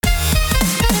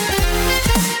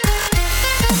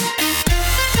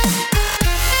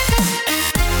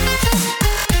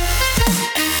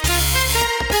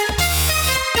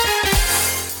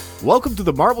Welcome to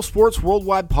the Marble Sports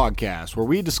Worldwide podcast, where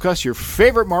we discuss your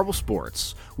favorite marble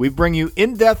sports. We bring you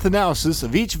in-depth analysis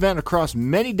of each event across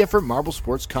many different marble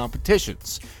sports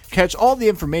competitions. Catch all the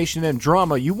information and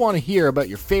drama you want to hear about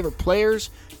your favorite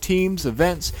players, teams,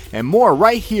 events, and more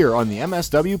right here on the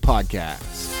MSW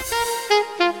podcast.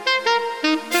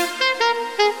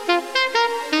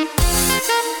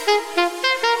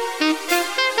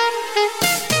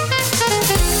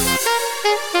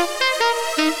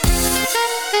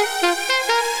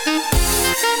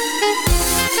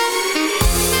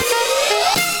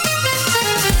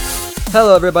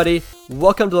 Hello everybody,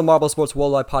 welcome to the Marble Sports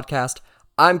Worldwide podcast.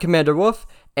 I'm Commander Wolf,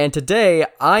 and today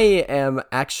I am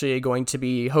actually going to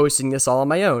be hosting this all on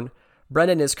my own.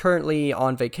 Brendan is currently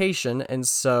on vacation, and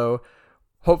so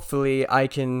hopefully I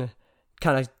can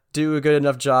kind of do a good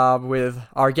enough job with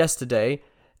our guest today.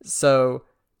 So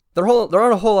there aren't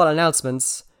a whole lot of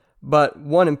announcements, but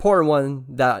one important one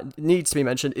that needs to be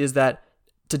mentioned is that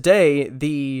today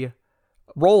the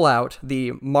Rollout,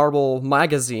 the Marble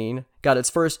magazine, got its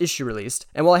first issue released,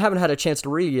 and while I haven't had a chance to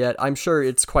read it yet, I'm sure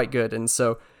it's quite good, and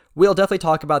so we'll definitely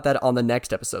talk about that on the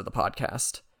next episode of the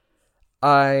podcast.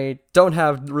 I don't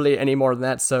have really any more than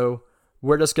that, so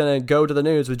we're just gonna go to the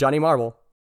news with Johnny Marble.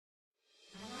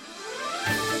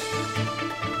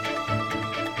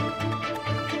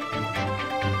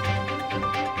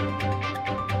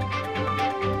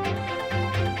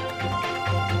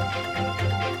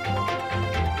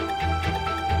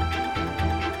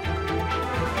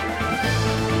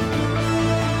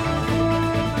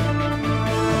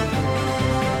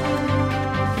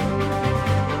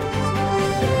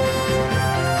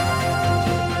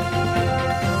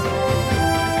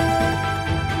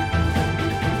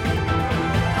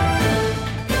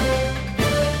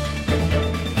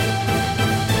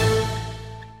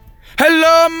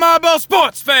 Hello, Marble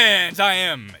Sports fans! I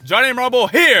am Johnny Marble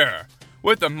here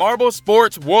with the Marble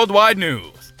Sports Worldwide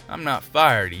News. I'm not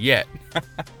fired yet.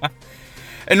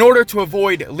 In order to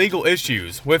avoid legal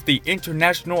issues with the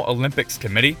International Olympics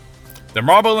Committee, the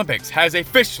Marble Olympics has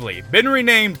officially been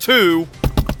renamed to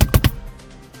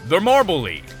the Marble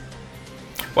League.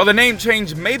 While the name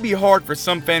change may be hard for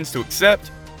some fans to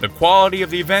accept, the quality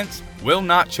of the events will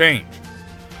not change.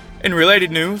 In related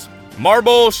news,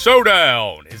 Marble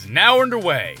Showdown is now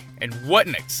underway, and what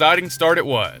an exciting start it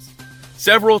was.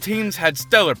 Several teams had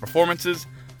stellar performances,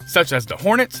 such as the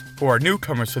Hornets, who are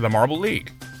newcomers to the Marble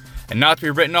League. And not to be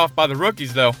written off by the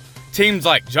rookies though, teams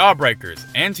like Jawbreakers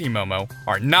and Team Momo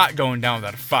are not going down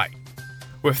without a fight.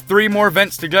 With 3 more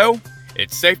events to go,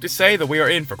 it's safe to say that we are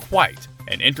in for quite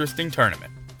an interesting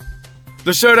tournament.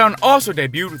 The Showdown also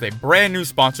debuted with a brand new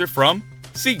sponsor from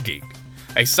SeatGeek,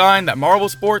 a sign that marble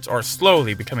sports are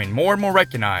slowly becoming more and more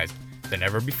recognized than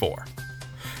ever before.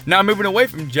 Now moving away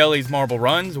from Jelly's Marble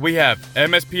Runs, we have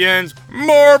MSPN's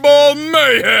Marble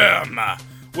Mayhem,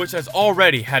 which has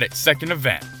already had its second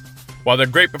event. While the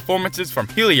great performances from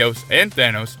Helios and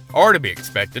Thanos are to be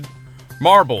expected,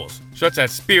 marbles such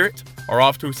as Spirit are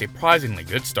off to a surprisingly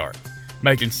good start,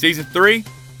 making Season 3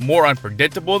 more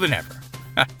unpredictable than ever.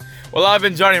 Well, I've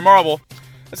been Johnny Marble.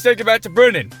 Let's take it back to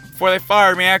Brendan before they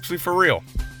fire me actually for real.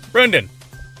 Brendan.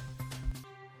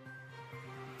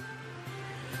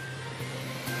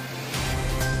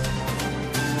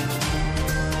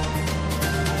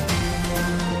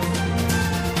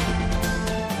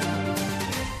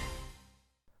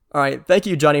 Alright, thank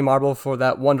you Johnny Marble for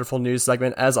that wonderful news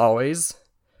segment as always.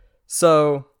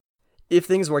 So, if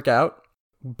things work out,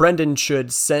 Brendan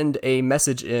should send a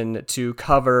message in to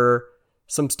cover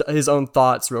his own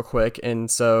thoughts real quick,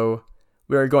 and so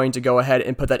we're going to go ahead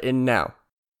and put that in now.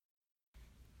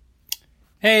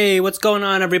 Hey, what's going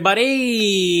on,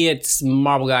 everybody? It's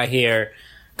Marble Guy here,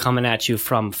 coming at you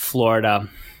from Florida.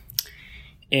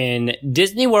 In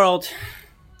Disney World,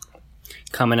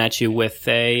 coming at you with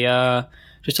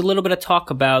just a little bit of talk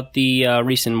about the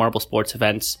recent Marble Sports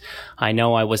events. I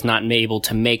know I was not able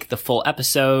to make the full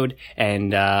episode,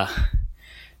 and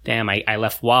damn, I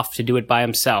left Waff to do it by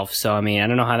himself. So, I mean, I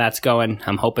don't know how that's going.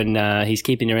 I'm hoping he's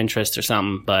keeping your interest or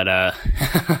something, but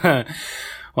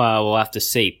well, we'll have to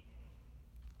see.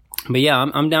 But yeah,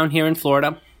 I'm down here in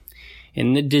Florida,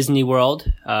 in the Disney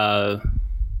World.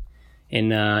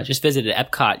 Just visited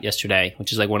Epcot yesterday,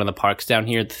 which is like one of the parks down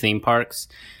here, the theme parks.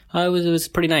 It was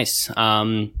pretty nice.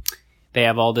 They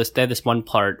have this one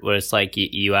part where it's like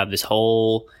you have this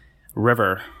whole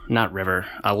a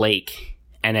lake,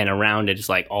 and then around it is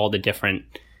like all these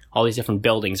different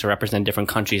buildings that represent different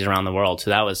countries around the world. So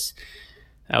that was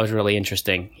really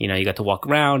interesting. You know, you got to walk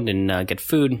around and get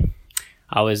food.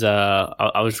 I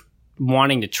was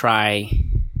wanting to try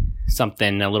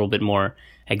something a little bit more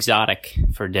exotic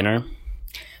for dinner.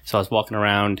 So I was walking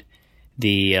around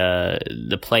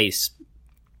the place.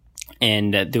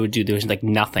 And there was like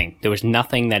nothing. There was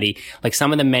nothing that he, like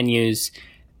some of the menus,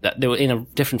 they were in a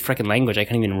different freaking language. I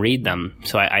couldn't even read them.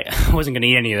 So I wasn't going to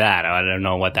eat any of that. I don't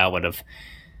know what that would have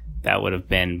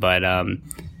been. But a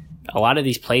lot of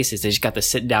these places, they just got the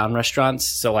sit down restaurants.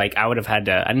 So like I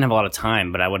didn't have a lot of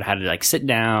time, but I would have had to like sit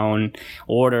down,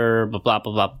 order, blah, blah,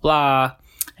 blah, blah, blah.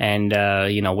 And,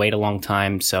 wait a long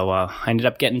time. So I ended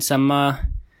up getting some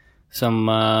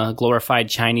glorified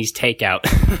Chinese takeout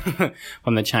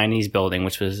from the Chinese building,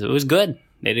 it was good.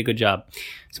 They did a good job.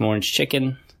 Some orange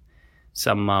chicken,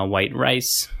 some white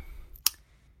rice.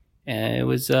 It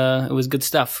was good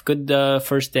stuff. Good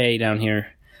first day down here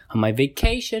on my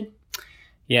vacation.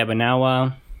 Yeah, but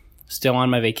now still on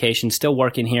my vacation, still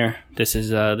working here. This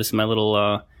is my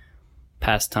little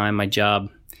pastime, my job,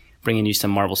 bringing you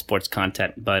some Marvel Sports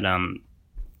content. But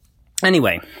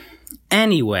anyways.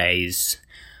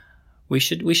 We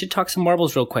should talk some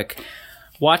marbles real quick.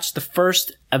 Watch the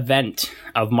first event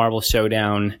of Marble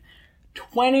Showdown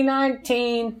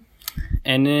 2019.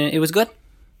 And it was good.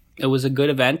 It was a good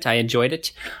event. I enjoyed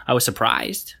it. I was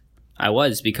surprised. I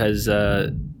was, because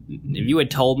if you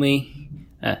had told me...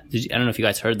 I don't know if you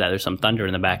guys heard that. There's some thunder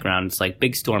in the background. It's like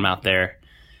big storm out there.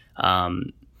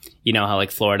 You know how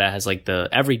like Florida has like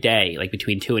every day, like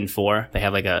between 2 and 4, they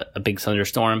have like a big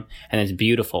thunderstorm. And it's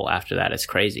beautiful after that. It's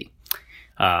crazy.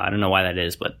 I don't know why that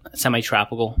is, but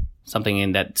semi-tropical, something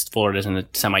in that Florida's in a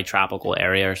semi-tropical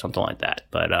area or something like that.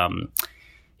 But,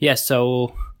 yeah,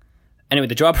 so anyway,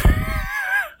 the job,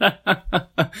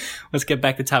 let's get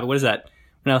back to topic. What is that?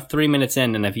 We're now 3 minutes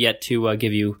in and I've yet to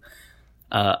give you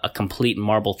a complete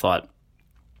marble thought.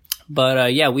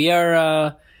 But, yeah, we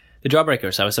are the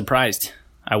Jawbreakers. I was surprised.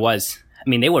 I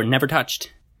mean, they were never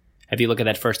touched. If you look at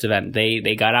that first event,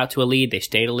 they got out to a lead, they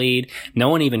stayed a lead. No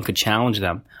one even could challenge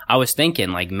them. I was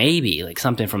thinking like maybe like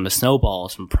something from the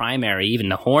Snowballs, from Primary, even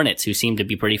the Hornets, who seemed to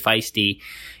be pretty feisty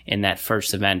in that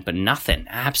first event, but nothing,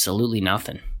 absolutely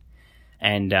nothing.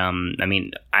 And I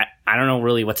mean, I don't know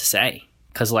really what to say,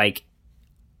 because like,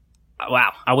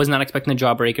 wow, I was not expecting the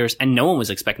Jawbreakers, and no one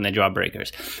was expecting the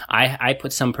Jawbreakers. I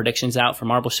put some predictions out for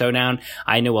Marble Showdown.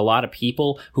 I know a lot of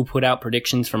people who put out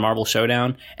predictions for Marble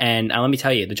Showdown, and let me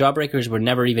tell you, the Jawbreakers were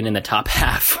never even in the top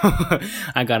half.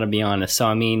 I gotta be honest. So,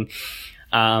 I mean,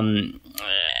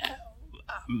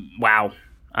 wow.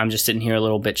 I'm just sitting here a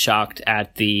little bit shocked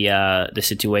at the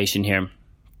situation here.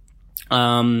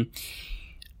 I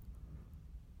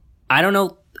don't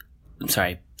know. I'm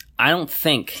sorry. I don't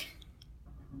think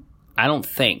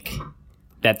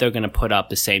that they're going to put up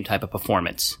the same type of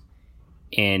performance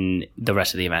in the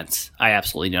rest of the events. I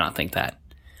absolutely do not think that.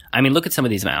 I mean, look at some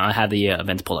of these events. I have the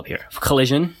events pulled up here.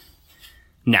 Collision.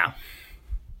 No.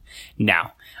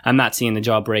 I'm not seeing the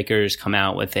Jawbreakers come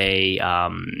out with a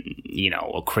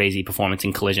crazy performance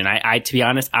in Collision. I to be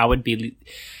honest,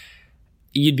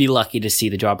 you'd be lucky to see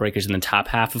the Jawbreakers in the top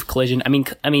half of Collision. I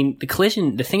mean, the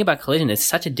Collision, the thing about Collision is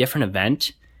such a different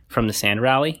event from the Sand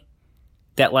Rally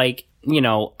that, like,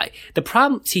 the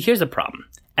problem, see, here's the problem.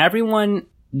 Everyone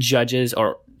judges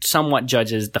or somewhat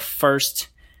judges the first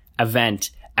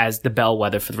event as the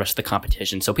bellwether for the rest of the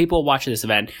competition. So people watch this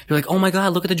event, they're like, oh my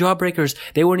God, look at the Jawbreakers.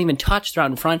 They weren't even touched, they're out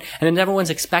in front. And then everyone's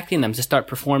expecting them to start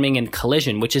performing in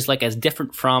Collision, which is like as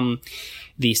different from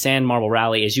the Sand Marble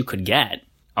Rally as you could get.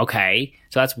 Okay.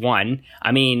 So that's one.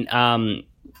 I mean,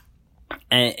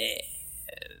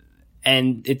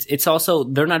 and it's also,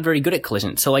 they're not very good at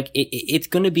Collision. So like it's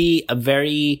going to be a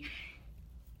very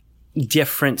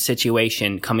different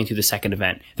situation coming through the second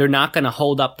event. They're not going to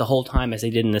hold up the whole time as they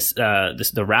did in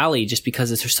the rally, just because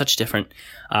there's such different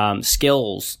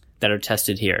skills that are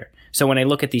tested here. So when I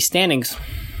look at these standings,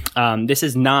 this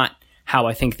is not how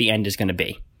I think the end is going to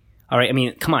be. All right. I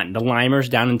mean, come on, the Limers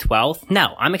down in 12th.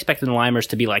 No, I'm expecting the Limers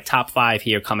to be like top 5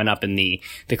 here coming up in the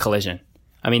Collision.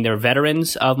 I mean, they're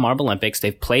veterans of Marble Olympics.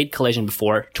 They've played Collision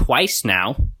before twice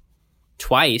now.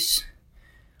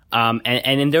 And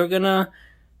then they're gonna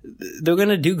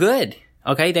do good.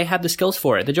 Okay, they have the skills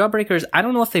for it. The Jawbreakers, I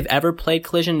don't know if they've ever played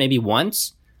Collision, maybe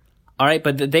once. All right,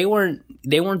 but they weren't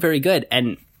very good.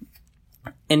 And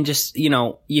just,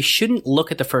 you shouldn't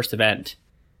look at the first event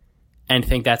and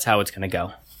think that's how it's gonna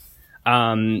go.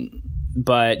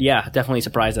 But yeah, definitely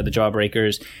surprised at the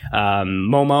Jawbreakers.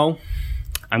 Momo,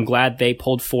 I'm glad they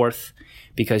pulled fourth,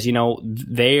 because, the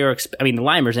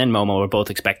Limers and Momo are both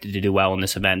expected to do well in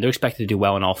this event. They're expected to do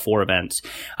well in all 4 events,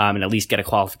 and at least get a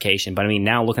qualification. But I mean,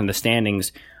 now looking at the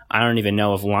standings, I don't even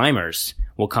know if Limers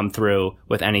will come through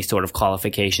with any sort of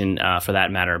qualification, for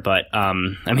that matter. But, I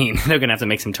mean, they're going to have to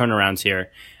make some turnarounds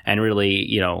here and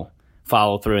really,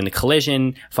 follow through in the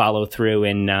Collision, follow through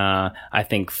in, I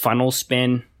think, funnel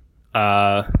spin.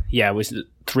 It was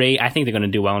 3. I think they're going to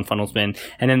do well in funnel spin.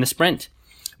 And then the sprint,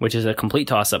 which is a complete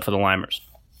toss-up for the Limers.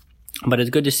 But it's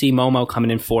good to see Momo coming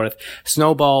in 4th.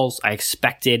 Snowballs, I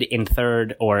expected in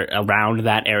 3rd or around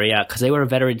that area because they were a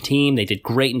veteran team. They did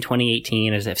great in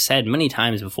 2018, as I've said many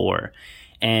times before.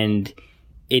 And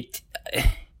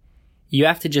you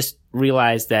have to just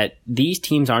realize that these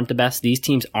teams aren't the best. These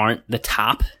teams aren't the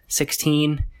top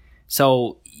 16.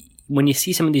 So when you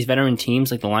see some of these veteran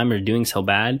teams like the Limers doing so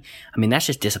bad, I mean, that's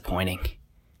just disappointing.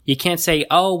 You can't say,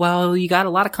 oh, well, you got a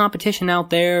lot of competition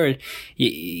out there.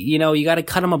 You got to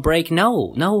cut them a break.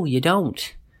 No, you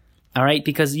don't. All right.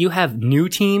 Because you have new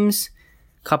teams,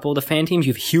 a couple of the fan teams.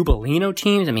 You have Hubelino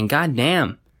teams. I mean,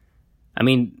 goddamn. I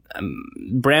mean,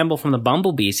 Bramble from the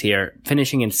Bumblebees here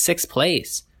finishing in 6th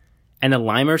place. And the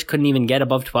Limers couldn't even get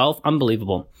above 12th.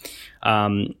 Unbelievable.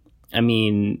 My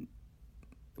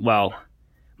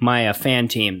fan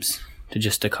teams.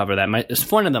 To cover that.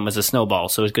 One of them was a Snowball,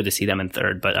 so it was good to see them in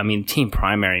 3rd. But, I mean, Team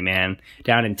Primary, man,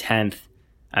 down in 10th.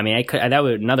 I mean, that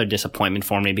was another disappointment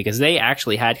for me because they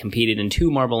actually had competed in 2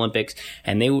 Marble Olympics,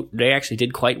 and they actually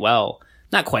did quite well.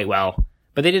 Not quite well,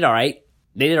 but they did all right.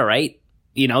 They were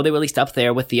at least up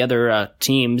there with the other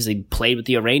teams. They played with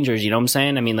the Rangers, you know what I'm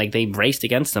saying? I mean, like, they raced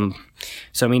against them.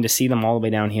 So, I mean, to see them all the way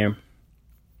down here.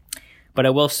 But I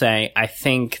will say, I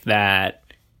think that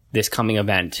this coming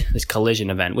event, this collision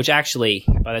event, which actually,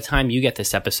 by the time you get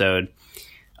this episode,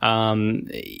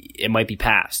 it might be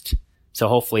past. So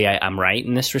hopefully I'm right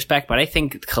in this respect. But I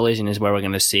think collision is where we're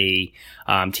going to see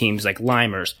teams like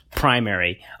Limers,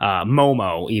 Primary,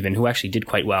 Momo even, who actually did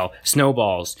quite well,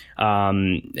 Snowballs,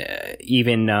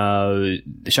 even the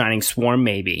Shining Swarm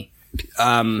maybe,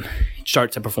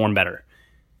 start to perform better.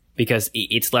 Because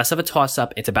it's less of a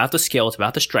toss-up. It's about the skill. It's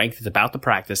about the strength. It's about the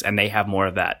practice. And they have more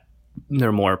of that.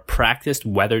 They're more practiced,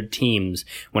 weathered teams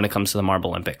when it comes to the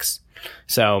Marble Olympics.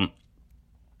 So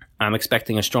I'm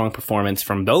expecting a strong performance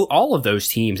from all of those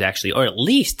teams, actually, or at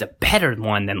least a better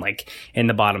one than like in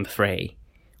the bottom 3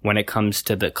 when it comes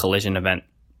to the collision event.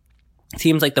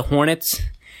 Teams like the Hornets,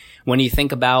 when you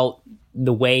think about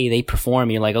the way they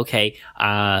perform, you're like, okay,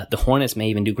 the Hornets may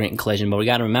even do great in collision, but we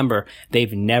got to remember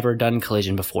they've never done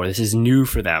collision before. This is new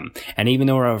for them. And even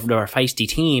though they're a feisty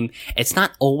team, it's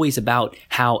not always about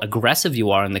how aggressive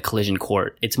you are in the collision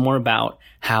court. It's more about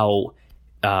how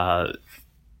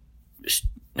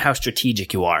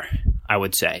strategic you are, I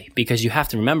would say, because you have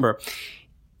to remember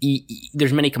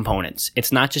there's many components.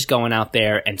 It's not just going out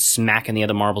there and smacking the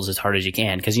other marbles as hard as you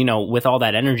can. Because, with all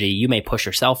that energy, you may push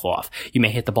yourself off. You may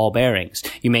hit the ball bearings.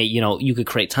 You may, you could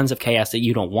create tons of chaos that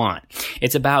you don't want.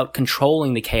 It's about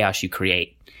controlling the chaos you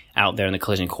create out there in the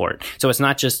collision court. So it's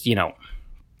not just,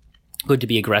 good to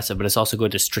be aggressive, but it's also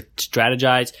good to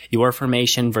strategize your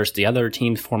formation versus the other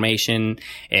team's formation.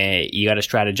 You got to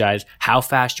strategize how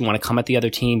fast you want to come at the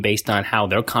other team based on how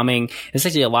they're coming. There's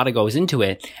actually a lot that goes into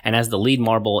it. And as the lead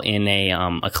marble in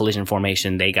a collision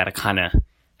formation, they got to kind of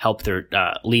help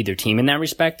lead their team in that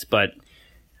respect. But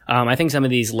I think some of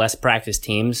these less practiced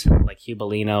teams like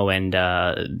Hubelino and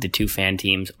the 2 fan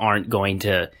teams aren't going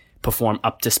to perform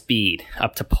up to speed,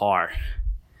 up to par.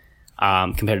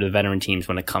 Compared to the veteran teams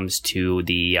when it comes to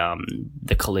the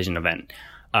collision event.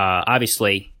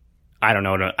 Obviously, I don't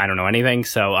know anything,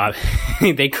 so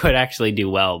they could actually do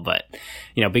well, but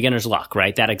beginner's luck,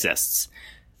 right? That exists,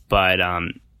 but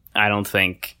I don't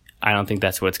think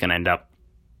that's what it's going to end up.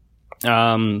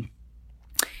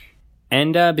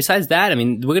 And besides that, I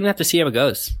mean, we're going to have to see how it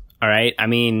goes. All right, I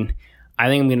mean, I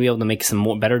think I'm going to be able to make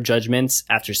some better judgments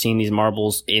after seeing these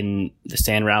marbles in the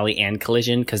Sand Rally and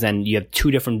Collision, because then you have 2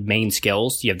 different main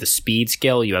skills. You have the speed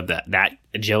skill, you have that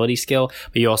agility skill,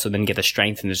 but you also then get the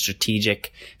strength and the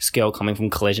strategic skill coming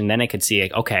from Collision. Then I could see,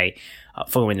 like, okay,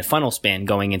 following the funnel spin,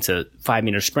 going into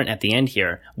 5-meter sprint at the end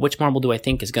here, which marble do I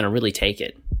think is going to really take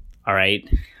it? All right,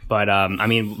 but I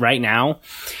mean, right now,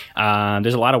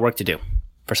 there's a lot of work to do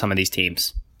for some of these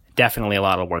teams. Definitely a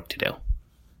lot of work to do.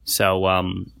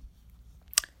 So,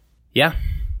 yeah.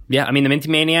 I mean, the Minty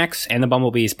Maniacs and the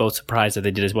Bumblebees both surprised that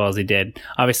they did as well as they did.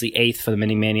 Obviously, 8th for the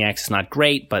Minty Maniacs is not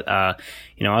great, but I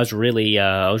was really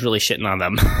shitting on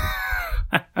them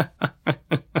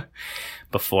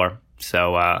before.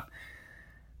 So, I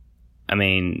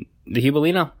mean, the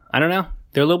Hubelino, I don't know.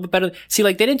 They're a little bit better. See,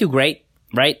 like, they didn't do great,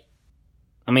 right?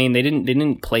 I mean, they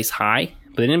didn't place high,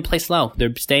 but they didn't place low.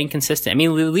 They're staying consistent. I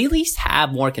mean, we at least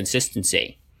have more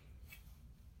consistency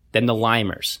than the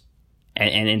Limers.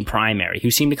 And in Primary,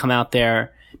 who seem to come out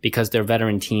there because they're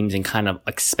veteran teams and kind of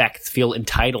feel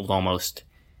entitled almost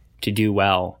to do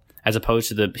well, as opposed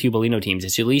to the Hubelino teams.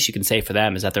 It's at least you can say for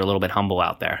them is that they're a little bit humble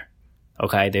out there.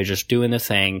 Okay, they're just doing the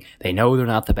thing. They know they're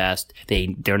not the best.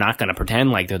 They're not going to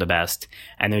pretend like they're the best,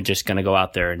 and they're just going to go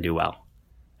out there and do well.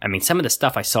 I mean, some of the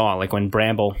stuff I saw, like when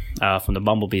Bramble from the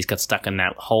Bumblebees got stuck in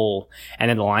that hole, and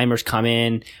then the Limers come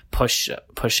in, push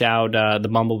out the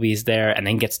Bumblebees there, and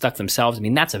then get stuck themselves. I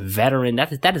mean, that's a veteran.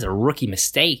 That is a rookie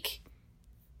mistake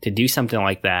to do something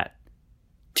like that,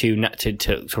 to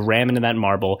ram into that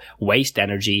marble, waste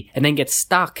energy, and then get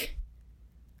stuck.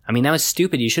 I mean, that was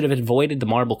stupid. You should have avoided the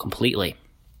marble completely.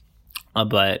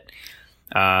 But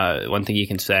one thing you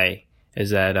can say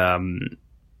is that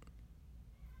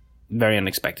very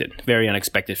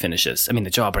unexpected finishes. I mean, the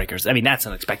Jawbreakers. I mean, that's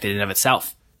unexpected in and of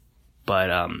itself.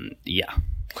 But yeah.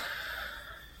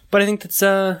 But I think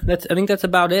that's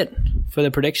about it for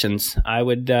the predictions.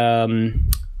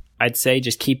 I'd say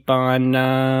just keep on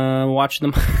watching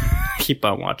them. Keep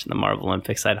on watching the Marvel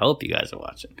Olympics. I'd hope you guys are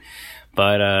watching.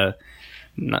 But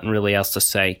nothing really else to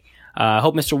say. I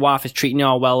hope Mr. Waff is treating you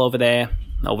all well over there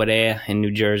in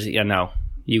New Jersey. No,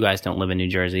 you guys don't live in New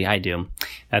Jersey. I do.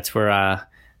 That's where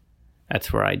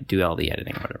I do all the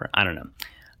editing or whatever. I don't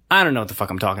know what the fuck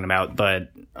I'm talking about,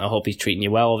 but I hope he's treating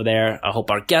you well over there. I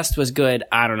hope our guest was good.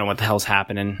 I don't know what the hell's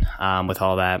happening with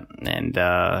all that. And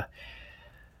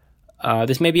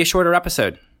this may be a shorter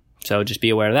episode, so just be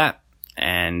aware of that.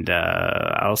 And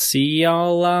I'll see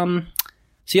y'all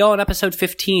in episode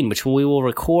 15, which we will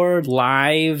record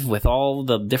live with all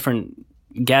the different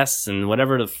guests and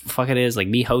whatever the fuck it is, like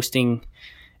me hosting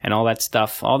and all that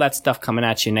stuff. All that stuff coming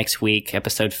at you next week.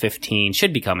 Episode 15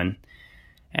 should be coming.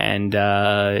 And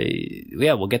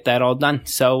yeah, we'll get that all done.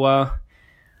 So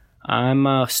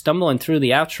I'm stumbling through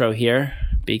the outro here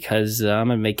because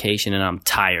I'm on vacation and I'm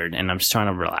tired and I'm just trying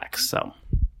to relax. So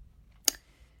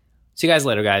see you guys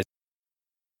later, guys.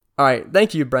 All right,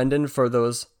 thank you, Brendan, for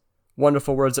those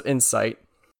wonderful words of insight.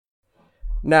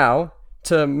 Now,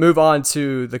 to move on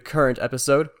to the current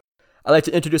episode, I'd like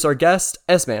to introduce our guest,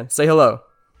 S-Man. Say hello.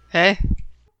 Hey.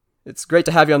 It's great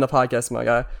to have you on the podcast, my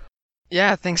guy.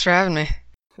 Yeah, thanks for having me.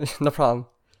 No problem.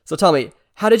 So tell me,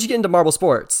 how did you get into marble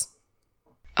sports?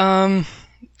 It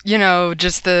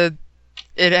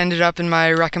ended up in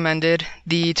my recommended,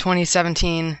 the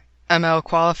 2017 ML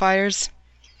qualifiers.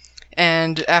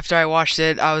 And after I watched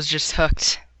it, I was just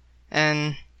hooked.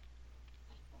 And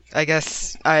I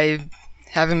guess I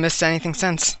haven't missed anything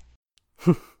since.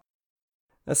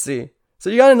 Let's see. So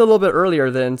you got in a little bit earlier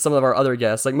than some of our other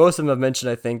guests. Like most of them have mentioned,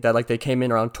 I think, that like they came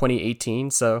in around 2018.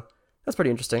 So that's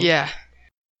pretty interesting. Yeah.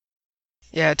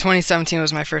 Yeah, 2017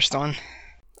 was my first one.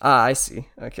 Ah, I see.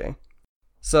 Okay.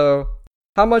 So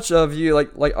how much of you,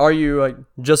 like are you like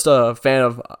just a fan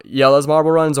of Yella's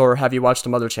marble runs, or have you watched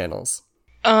some other channels?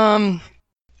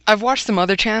 I've watched some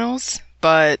other channels,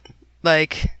 but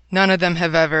like none of them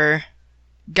have ever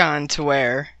gone to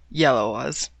where Yella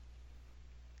was.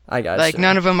 I got like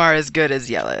none of them are as good as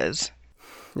Yella is.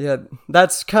 Yeah,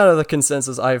 that's kind of the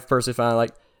consensus I've personally found.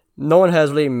 Like no one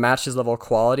has really matched his level of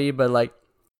quality, but like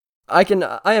I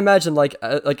imagine like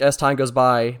as time goes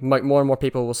by, like more and more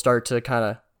people will start to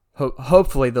kind of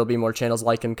hopefully there'll be more channels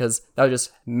like him, because that would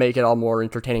just make it all more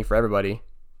entertaining for everybody.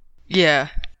 Yeah.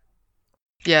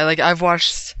 Yeah, like I've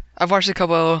watched a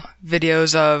couple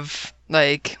videos of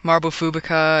like Marble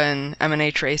Fubica and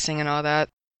M&A tracing and all that.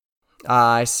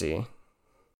 Ah, I see.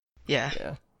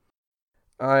 Yeah.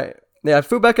 All right. Yeah,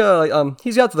 Fubica, like,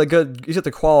 he's got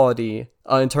the quality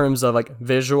in terms of like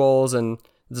visuals and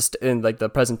just in like the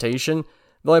presentation.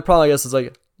 The only problem, I guess, is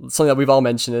like something that we've all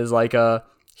mentioned is like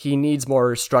he needs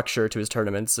more structure to his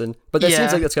tournaments, but that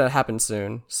seems like that's gonna happen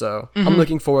soon. So I'm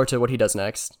looking forward to what he does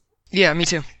next. Yeah, me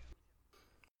too.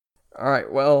 All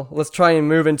right, well, let's try and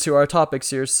move into our topics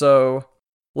here. So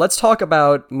let's talk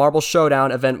about Marble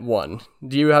Showdown Event 1.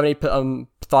 Do you have any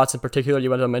thoughts in particular you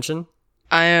want to mention?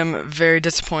 I am very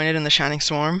disappointed in the Shining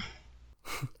Swarm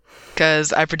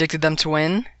because I predicted them to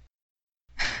win.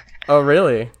 Oh,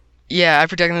 really? Yeah, I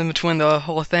predicted them to win the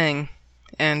whole thing.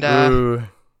 And, Ooh.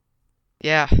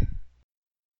 Yeah.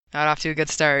 Not off to a good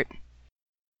start.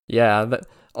 Yeah, they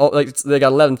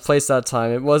got 11th place that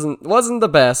time. It wasn't the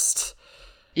best.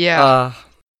 Yeah.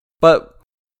 But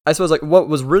I suppose like what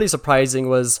was really surprising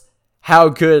was how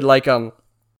good like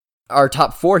our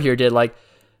top 4 here did. Like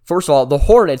first of all, the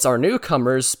Hornets, our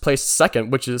newcomers, placed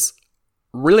second, which is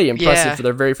really impressive for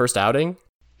their very first outing.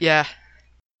 Yeah.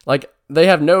 Like they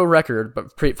have no record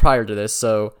but prior to this,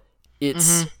 so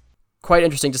it's quite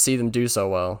interesting to see them do so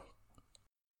well.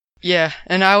 Yeah,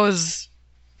 and I was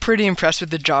pretty impressed with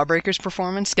the Jawbreakers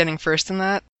performance, getting first in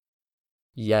that.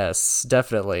 Yes,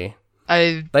 definitely.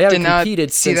 They haven't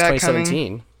competed since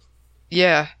 2017.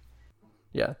 Yeah.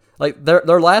 Yeah, like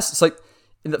their last, it's like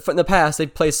in the past, they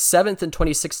placed 7th in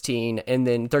 2016 and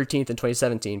then 13th in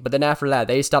 2017. But then after that,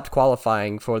 they stopped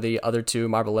qualifying for the other two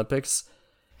Marble Olympics.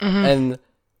 And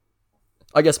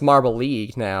I guess Marble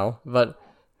League now. But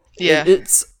Yeah.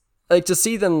 it's like to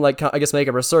see them, like, I guess, make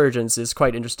a resurgence is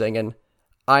quite interesting. And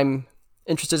I'm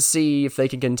interested to see if they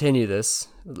can continue this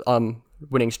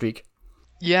winning streak.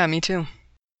 Yeah, me too.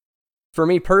 For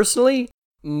me personally,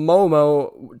 Team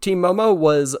Momo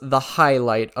was the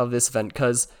highlight of this event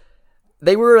because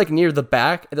they were like near the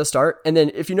back at the start, and then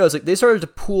if you notice, like they started to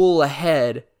pull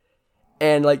ahead,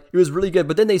 and like it was really good.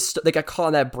 But then they got caught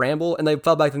in that bramble, and they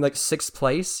fell back in like 6th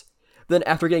place. Then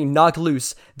after getting knocked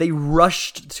loose, they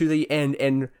rushed to the end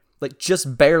and like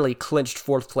just barely clinched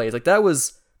 4th place. Like that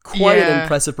was quite an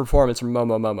impressive performance from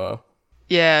Momo.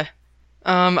 Yeah.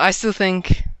 I still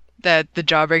think that the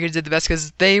Jawbreakers did the best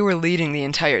because they were leading the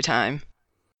entire time.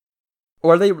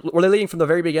 Were they leading from the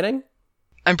very beginning?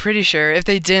 I'm pretty sure. If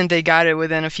they didn't, they got it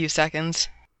within a few seconds.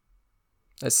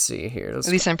 Let's see here. At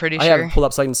least I'm pretty I sure. have it pulled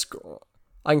up so I can scroll.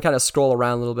 I can kind of scroll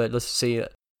around a little bit just to see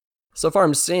it. So far,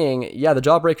 I'm seeing, yeah, the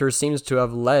Jawbreakers seems to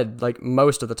have led like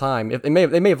most of the time. They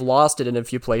may have lost it in a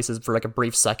few places for like a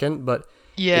brief second, but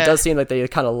Yeah. it does seem like they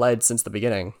kind of led since the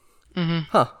beginning.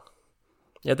 Huh.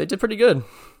 Yeah, they did pretty good.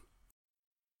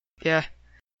 Yeah.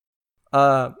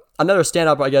 Another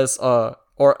standout, I guess,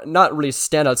 or not really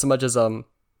standout so much as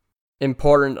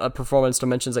important performance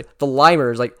dimensions, like the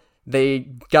Limers, like they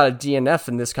got a DNF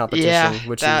in this competition, Yeah,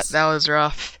 which that was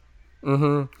rough.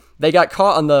 They got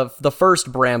caught on the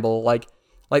first bramble, like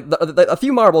a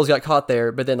few marbles got caught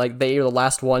there, but then like they were the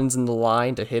last ones in the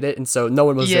line to hit it, and so no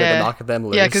one was there to knock them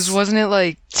loose. Yeah, because wasn't it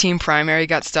like Team Primary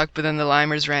got stuck, but then the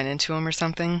Limers ran into him or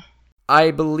something?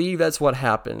 I believe that's what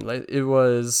happened. Like it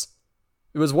was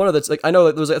one of the, like, I know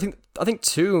that there was, I think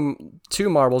two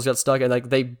marbles got stuck, and like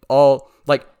they all,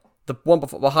 like the one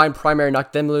behind Primary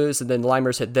knocked them loose, and then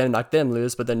Limers hit them, knocked them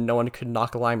loose, but then no one could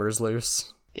knock Limers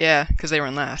loose. Yeah, because they were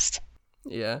in last.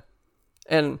 Yeah.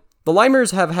 And the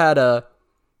Limers have had a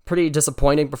pretty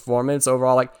disappointing performance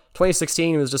overall. Like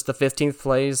 2016 was just the 15th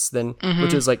place, then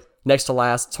which is like next to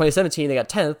last. 2017 they got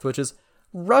 10th, which is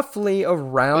roughly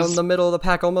around the middle of the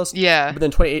pack almost. Yeah. But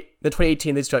then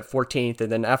 2018 they just got 14th, and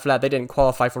then after that they didn't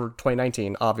qualify for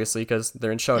 2019 obviously because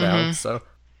they're in Showdown. So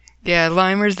Yeah,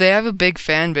 Limers, they have a big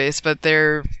fan base, but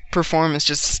their performance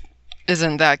just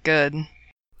isn't that good.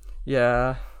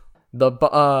 yeah.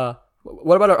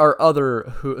 What about our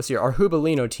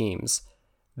Hubalino teams?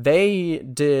 They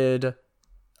did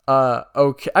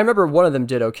okay. I remember one of them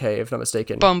did okay, if not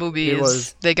mistaken.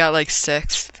 Bumblebees, they got like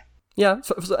 6th. Yeah,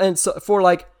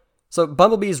 so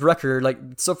Bumblebee's record, like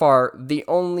so far, the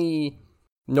only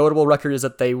notable record is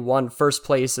that they won first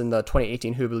place in the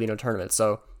 2018 Hubalino tournament.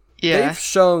 So Yeah. they've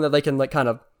shown that they can like kind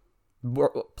of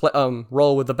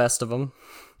roll with the best of them.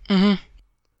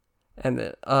 And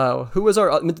then, who was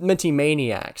our Minty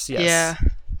Maniacs? Yes. Yeah.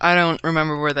 I don't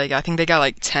remember where they got. I think they got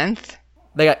like 10th.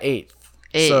 They got 8th.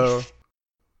 8th. So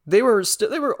they were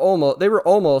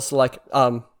almost like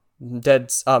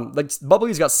dead. Like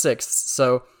Bumblebees got 6th,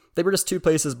 so they were just 2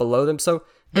 places below them. So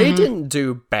they didn't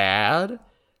do bad,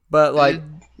 but like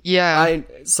Yeah.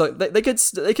 they could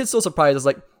still surprise us.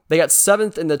 Like they got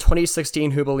 7th in the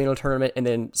 2016 Hubalino tournament, and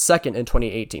then 2nd in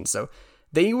 2018. So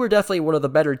they were definitely one of the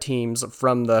better teams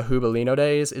from the Hubalino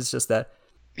days. It's just that.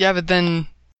 Yeah, but then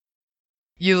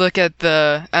you look at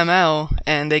the ML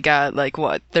and they got like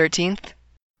what, 13th?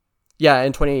 Yeah,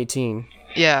 in 2018.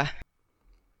 Yeah.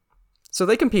 So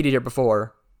they competed here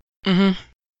before. Mhm.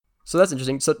 So that's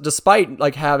interesting. So despite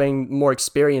like having more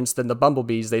experience than the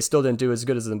Bumblebees, they still didn't do as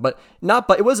good as them. But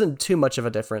it wasn't too much of a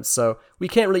difference. So we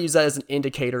can't really use that as an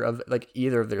indicator of like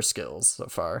either of their skills so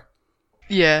far.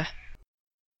 Yeah.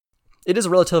 It is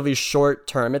a relatively short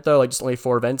tournament though, like just only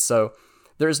 4 events, so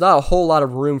there's not a whole lot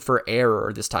of room for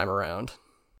error this time around.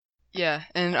 Yeah,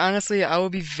 and honestly, I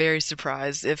would be very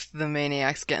surprised if the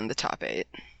Maniacs get in the top 8.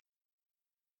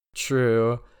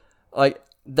 True. Like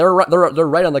they're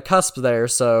right on the cusp there,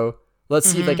 so let's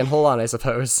see if they can hold on, I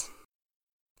suppose.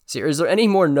 See, is there any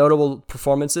more notable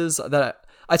performances that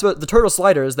I suppose the Turtle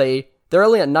Sliders, they're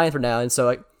only at 9th right now, and so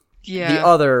like Yeah. the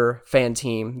other fan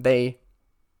team,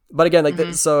 but again,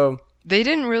 like so They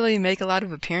didn't really make a lot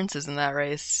of appearances in that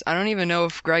race. I don't even know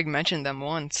if Greg mentioned them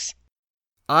once.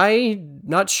 I'm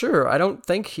not sure. I don't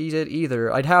think he did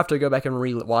either. I'd have to go back and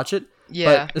re-watch it.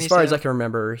 Yeah, But as me far as too. I can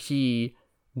remember, he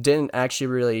didn't actually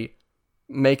really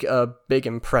make a big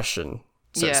impression,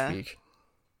 so Yeah. to speak.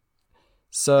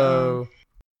 So,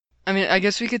 I mean, I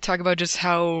guess we could talk about just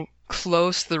how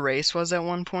close the race was at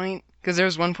one point. Because there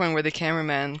was one point where the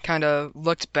cameraman kind of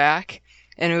looked back,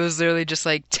 and it was literally just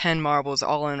like 10 marbles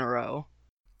all in a row.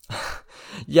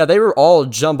 Yeah, they were all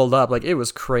jumbled up. Like, it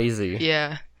was crazy.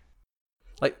 Yeah.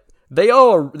 Like, they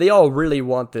all really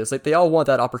want this. Like, they all want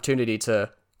that opportunity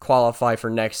to qualify for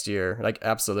next year. Like,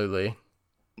 absolutely.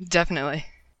 Definitely.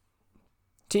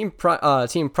 Team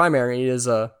Primary is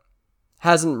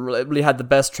hasn't really had the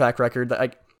best track record.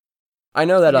 That I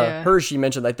know that Yeah. Hershey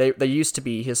mentioned that they used to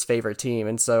be his favorite team,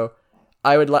 and so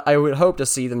I would hope to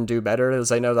see them do better,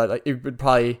 as I know that like, it would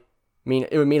mean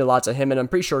a lot to him, and I'm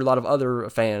pretty sure a lot of other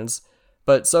fans.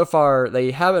 But so far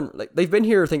they haven't, like, they've been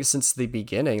here I think since the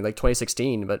beginning, like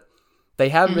 2016, but they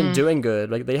haven't been doing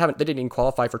good. Like they didn't even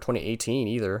qualify for 2018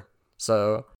 either.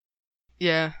 So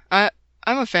Yeah.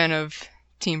 I'm a fan of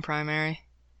Team Primary.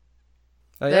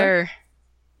 oh,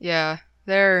 yeah?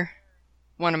 They're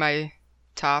one of my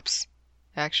tops,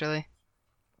 actually.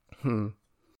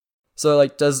 So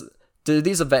like do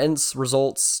these events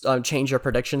results change your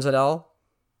predictions at all?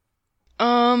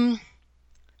 A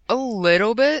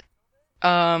little bit.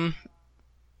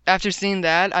 After seeing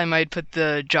that, I might put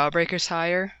the Jawbreakers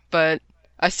higher, but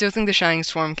I still think the Shining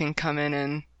Swarm can come in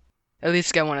and at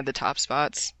least get one of the top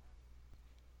spots.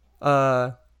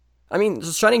 I mean,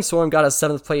 Shining Swarm got a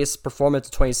 7th place performance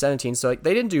in 2017, so like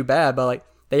they didn't do bad, but like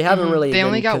they haven't really. They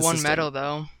only been got consistent. one medal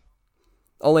though.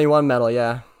 Only one medal,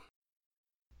 yeah.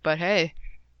 But hey,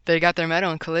 they got their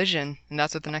medal in Collision, and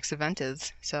that's what the next event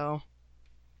is. So,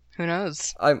 who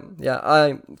knows?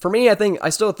 For me, I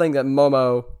still think that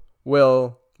Momo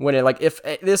will win it. Like, if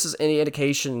this is any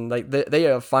indication, like they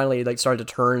have finally like started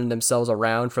to turn themselves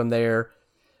around from their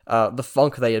the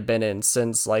funk they had been in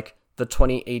since like the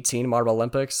 2018 Marble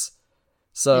Olympics.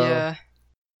 So Yeah.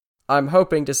 I'm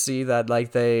hoping to see that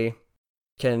like they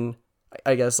can,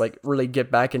 I guess, like really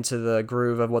get back into the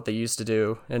groove of what they used to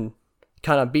do and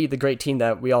kind of be the great team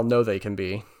that we all know they can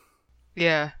be.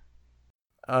 Yeah.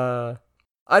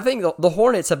 I think the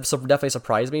Hornets have definitely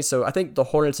surprised me, so I think the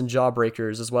Hornets and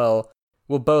Jawbreakers as well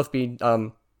will both be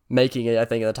making it, I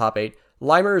think, in the top 8.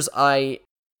 Limers, I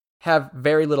have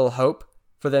very little hope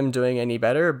for them doing any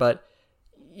better, but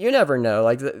you never know.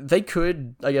 Like, they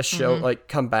could, I guess, like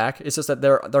come back. It's just that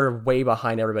they're way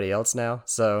behind everybody else now,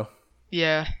 so...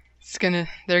 Yeah.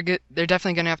 They're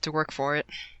definitely gonna have to work for it.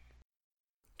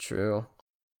 True.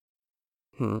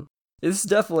 This is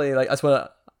definitely, like, I just want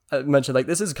to mention, like,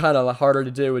 this is kind of harder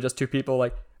to do with just two people.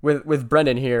 Like, with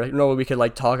Brendan here, like, normally we could,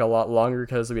 like, talk a lot longer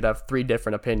because we'd have 3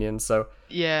 different opinions. So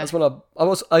Yeah. I just want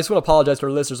to apologize to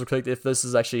our listeners real quick if this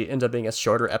is actually ends up being a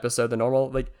shorter episode than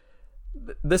normal. Like,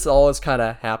 this all has kind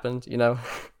of happened, you know?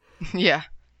 Yeah.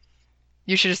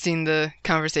 You should have seen the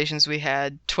conversations we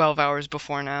had 12 hours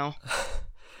before now.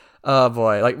 Oh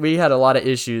boy, like, we had a lot of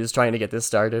issues trying to get this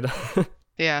started.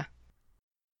 Yeah.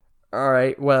 All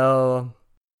right, well,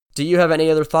 do you have any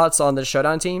other thoughts on the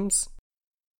Showdown teams?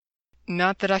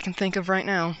 Not that I can think of right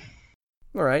now.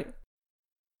 All right.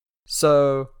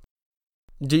 So,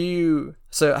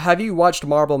 have you watched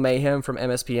Marble Mayhem from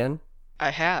MSPN? I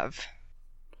have.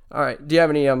 All right. Do you have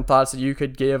any thoughts that you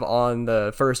could give on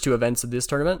the first 2 events of this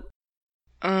tournament?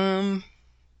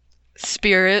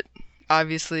 Spirit,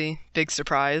 obviously, big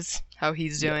surprise how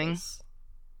he's doing. Yes.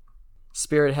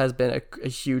 Spirit has been a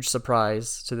huge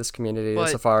surprise to this community What?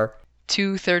 so far.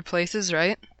 2 third places,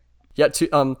 right? Yeah,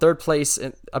 3rd place.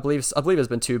 I believe it's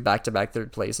been 2 back-to-back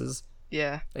 3rd places.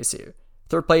 Yeah. I see.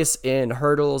 3rd place in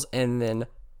hurdles, and then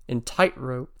in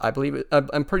tightrope, I believe.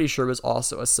 I'm pretty sure it was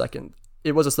also a second.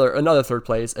 It was another 3rd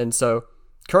place, and so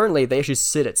currently they actually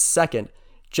sit at 2nd,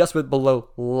 just below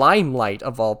Limelight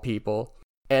of all people,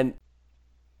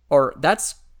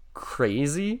 that's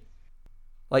crazy.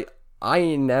 Like,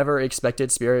 I never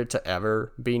expected Spirit to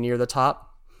ever be near the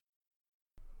top.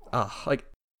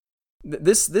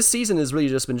 This season has really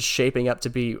just been shaping up to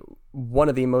be one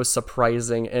of the most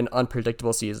surprising and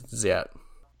unpredictable seasons yet.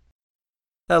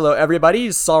 Hello,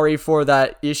 everybody. Sorry for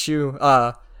that issue.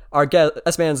 Our guest,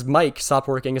 S-Man's mic stopped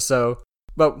working,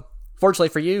 but fortunately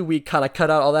for you, we kind of cut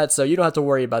out all that, so you don't have to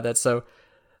worry about that. So,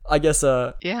 I guess,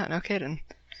 Yeah, no kidding.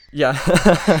 yeah.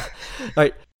 All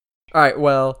right.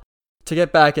 Well, to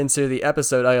get back into the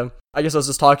episode, I guess I was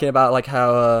just talking about like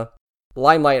how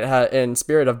Limelight and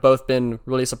Spirit have both been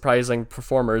really surprising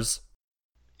performers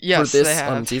Yes, for this they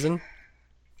have. season.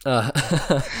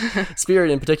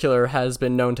 Spirit in particular has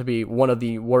been known to be one of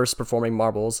the worst performing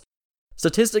marbles.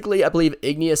 Statistically, I believe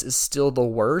Igneous is still the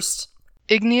worst.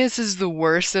 Igneous is the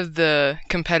worst of the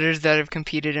competitors that have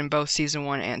competed in both Season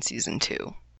 1 and Season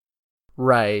 2.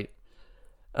 Right.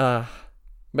 But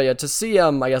yeah, to see,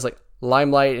 I guess, like,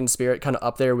 Limelight and Spirit kind of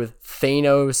up there with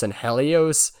Thanos and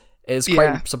Helios is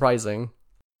quite surprising.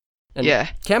 And Yeah.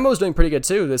 Camo's doing pretty good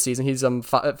too this season. He's at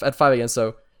 5 again,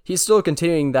 so he's still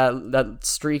continuing that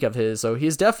streak of his. So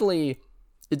he's definitely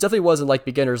it definitely wasn't like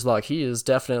beginner's luck. He is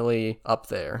definitely up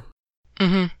there.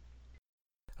 Mm-hmm.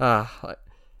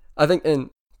 I think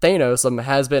Thanos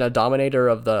has been a dominator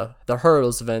of the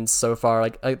hurdles events so far.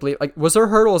 Like I believe, like was there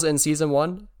hurdles in season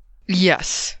 1?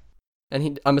 Yes.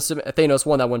 And I'm assuming Thanos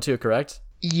won that one too, correct?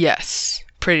 Yes.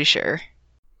 Pretty sure.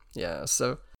 Yeah.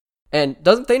 So, and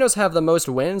doesn't Thanos have the most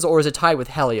wins, or is it tied with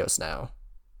Helios now?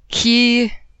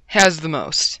 He has the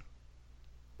most.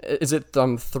 Is it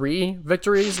 3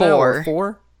 victories 4. now, or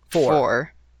 4?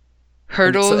 4.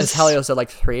 Hurdles. So is Helios at like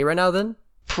 3 right now then?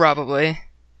 Probably.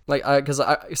 Like, because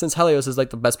since Helios is like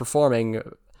the best performing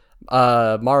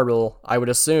marble, I would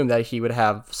assume that he would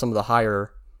have some of the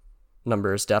higher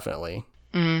numbers, definitely.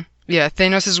 Mm-hmm. Yeah,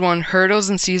 Thanos has won hurdles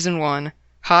in season 1,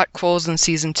 hot coals in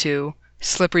season 2,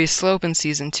 slippery slope in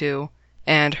season 2,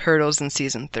 and hurdles in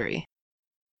season 3.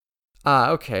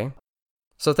 Okay.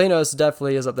 So Thanos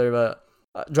definitely is up there, but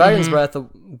Dragon's Breath,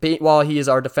 while he is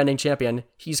our defending champion,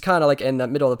 he's kind of like in the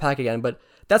middle of the pack again, but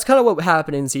that's kind of what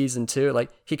happened in season 2. Like,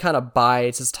 he kind of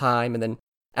bides his time, and then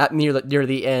near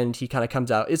the end, he kind of comes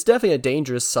out. It's definitely a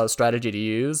dangerous strategy to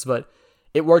use, but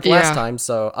it worked last time,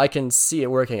 so I can see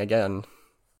it working again.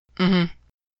 Mm-hmm.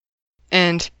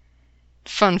 And,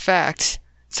 fun fact,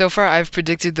 so far I've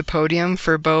predicted the podium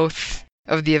for both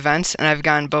of the events, and I've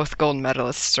gotten both gold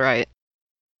medalists right.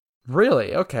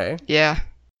 Really? Okay. Yeah.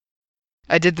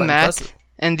 I did the math,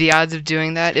 and the odds of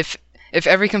doing that, if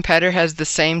every competitor has the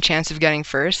same chance of getting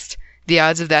first, the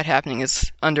odds of that happening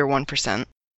is under 1%.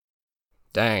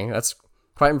 Dang, that's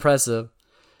quite impressive.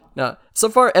 Now, so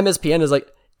far MSPN is like,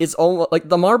 it's almost like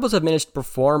the marbles have managed to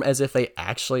perform as if they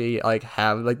actually like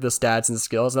have like the stats and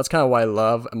skills, and that's kind of why I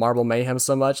love Marble Mayhem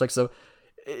so much. Like, so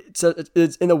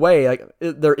it's in a way like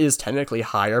there is technically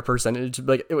higher percentage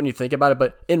like when you think about it,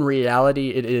 but in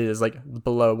reality it is like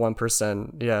below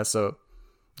 1%. Yeah, so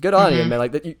good on you, man.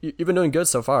 Like you've been doing good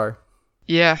so far.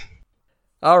 Yeah.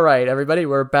 All right, everybody,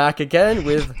 we're back again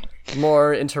with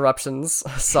more interruptions.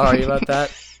 Sorry about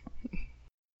that.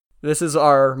 This is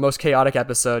our most chaotic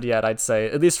episode yet, I'd say.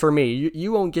 At least for me.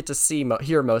 You won't get to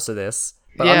hear most of this.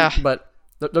 But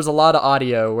but there's a lot of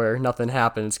audio where nothing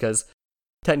happens because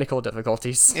technical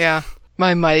difficulties. Yeah.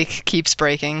 My mic keeps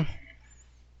breaking.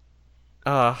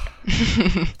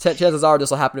 Chances are this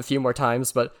will happen a few more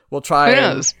times, but we'll try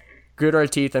and grit our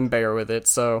teeth and bear with it.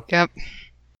 So yep.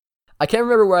 I can't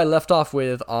remember where I left off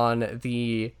with on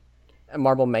the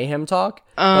Marble Mayhem talk.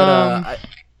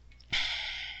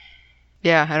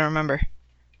 Yeah, I don't remember.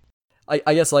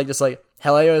 I guess like just like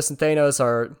Helios and Thanos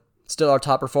are still our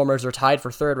top performers. They're tied for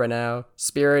 3rd right now.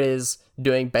 Spirit is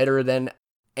doing better than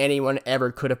anyone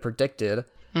ever could have predicted.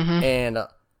 And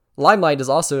Limelight is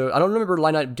also, I don't remember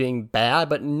Limelight doing bad,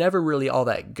 but never really all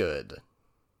that good.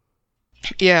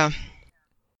 Yeah.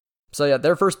 So yeah,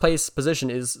 their first place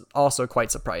position is also quite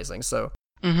surprising. So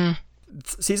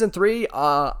season 3,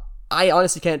 I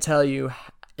honestly can't tell you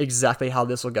exactly how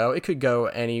this will go. It could go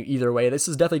either way. This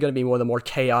is definitely going to be one of the more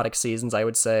chaotic seasons, I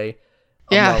would say,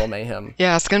 of Marble Mayhem.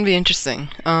 Yeah, it's going to be interesting.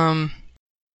 I'm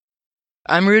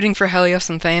rooting for Helios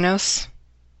and Thanos.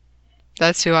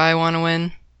 That's who I want to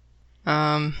win.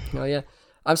 Oh yeah,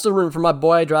 I'm still rooting for my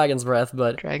boy Dragon's Breath,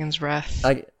 but Dragon's Breath.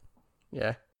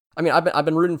 Yeah. I mean, I've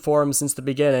been rooting for him since the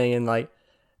beginning, and like,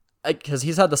 because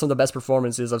he's had some of the best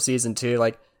performances of season 2.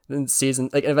 Like in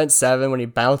event 7 when he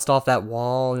bounced off that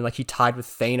wall and like he tied with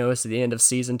Thanos at the end of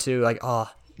season 2. Like,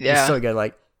 he's so good.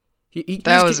 Like he's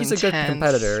a good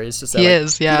competitor. It's just that,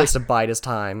 he likes to bide his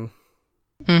time.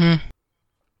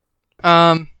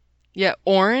 Yeah,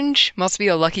 orange must be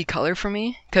a lucky color for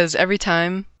me, because every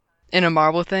time in a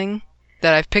marble thing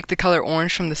that I've picked the color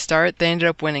orange from the start, they ended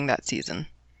up winning that season.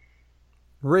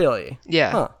 Really?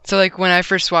 Yeah. Huh. So like when I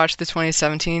first watched the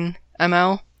 2017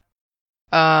 ML,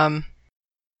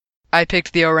 I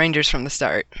picked the O-Rangers from the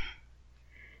start.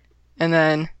 And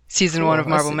then season 1 of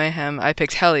Marble Mayhem, I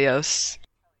picked Helios,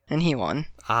 and he won.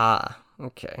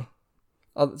 Okay.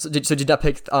 So did you not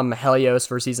pick Helios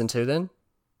for season 2 then?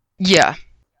 Yeah.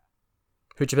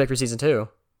 Who'd you pick for season 2?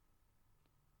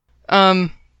 I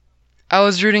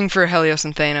was rooting for Helios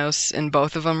and Thanos in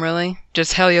both of them, really.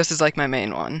 Just Helios is like my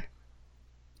main one.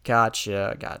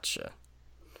 Gotcha.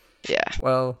 Yeah.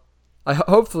 Well,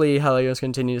 hopefully Helios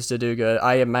continues to do good.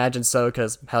 I imagine so,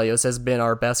 because Helios has been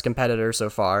our best competitor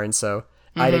so far, and so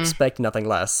I'd expect nothing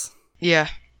less. Yeah.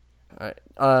 All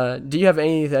right. Do you have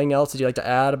anything else that you'd like to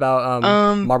add about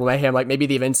Marble Mayhem? Like maybe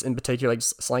the events in particular, like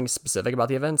something specific about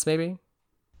the events, maybe?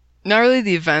 Not really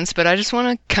the events, but I just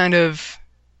want to kind of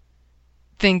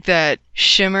think that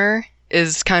Shimmer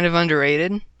is kind of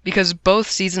underrated, because both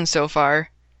seasons so far,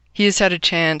 he has had a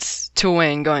chance to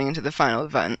win going into the final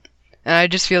event. And I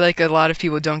just feel like a lot of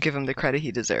people don't give him the credit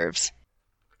he deserves.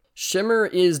 Shimmer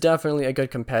is definitely a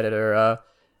good competitor.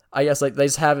 I guess like they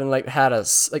just haven't like had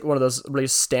like one of those really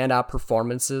standout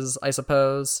performances, I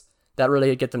suppose, that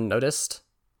really get them noticed.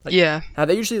 Like, Yeah. are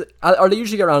they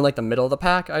usually around like the middle of the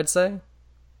pack, I'd say?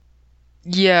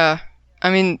 Yeah.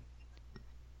 I mean,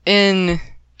 in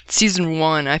season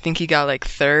 1, I think he got like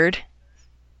 3rd,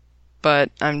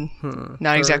 but I'm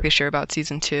not Third. exactly sure about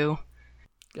season 2.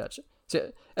 Gotcha.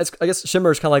 So, I guess Shimmer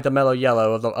is kind of like the mellow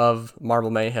yellow of Marble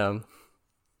Mayhem.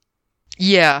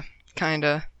 Yeah,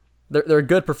 kinda. They're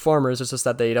good performers. It's just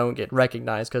that they don't get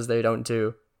recognized because they don't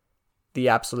do the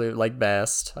absolute like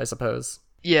best, I suppose.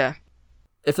 Yeah.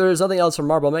 If there's nothing else from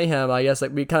Marble Mayhem, I guess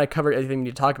like we kind of covered everything we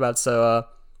need to talk about. So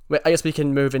I guess we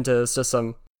can move into just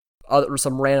some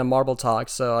random Marble talk.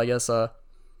 So I guess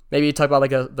maybe talk about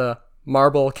like the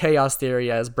Marble chaos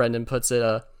theory, as Brendan puts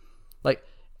it.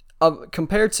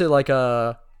 Compared to like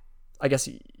I guess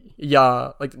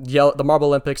the Marble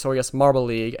Olympics, or I guess Marble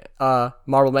League,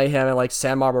 Marble Mayhem, and like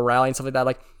Sand Marble Rally and stuff like that.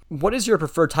 Like, what is your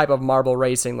preferred type of marble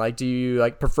racing? Like, do you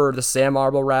like prefer the Sand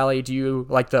Marble Rally? Do you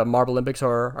like the Marble Olympics,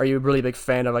 or are you a really big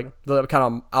fan of like the kind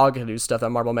of algorithm stuff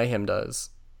that Marble Mayhem does?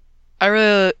 I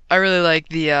really like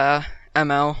the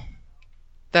ML.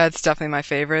 That's definitely my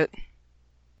favorite.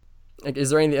 Like,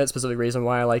 is there any specific reason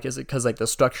why? Like, is it because like the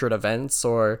structured events,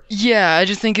 or Yeah, I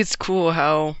just think it's cool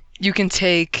how you can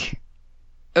take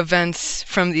events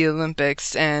from the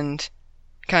Olympics and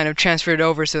kind of transfer it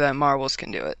over so that marbles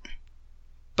can do it.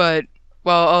 But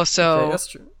while also Okay, that's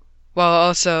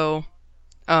true.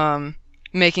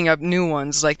 making up new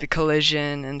ones like the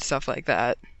collision and stuff like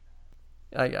that.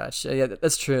 I gotcha. Yeah,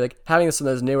 that's true. Like having some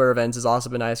of those newer events has also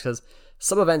been nice because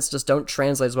some events just don't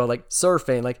translate as well. Like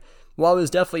surfing, like while it was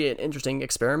definitely an interesting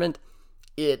experiment,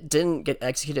 it didn't get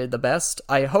executed the best.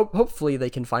 I hopefully they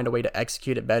can find a way to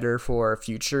execute it better for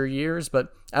future years.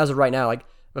 But as of right now, like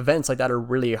events like that are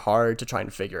really hard to try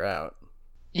and figure out.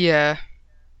 Yeah.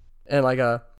 And like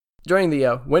during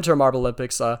the Winter Marble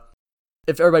Olympics,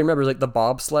 if everybody remembers like the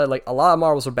bobsled, like a lot of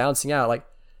marbles were bouncing out. Like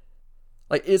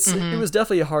it was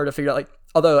definitely hard to figure out. Like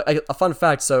although a fun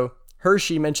fact, so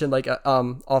Hershey mentioned like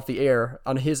off the air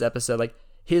on his episode, like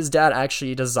his dad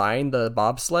actually designed the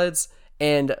bobsleds,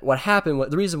 and what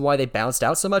happened, the reason why they bounced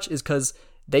out so much is because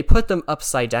they put them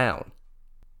upside down.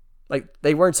 Like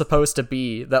they weren't supposed to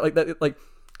be that like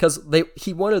because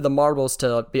he wanted the marbles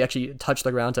to be actually touch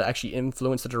the ground to actually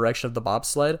influence the direction of the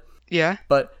bobsled. Yeah.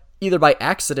 But either by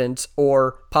accident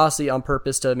or possibly on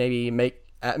purpose to maybe make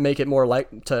it more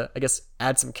like to, I guess,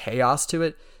 add some chaos to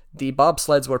it, the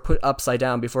bobsleds were put upside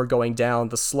down before going down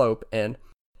the slope, and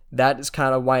that is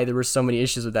kind of why there were so many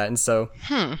issues with that. And so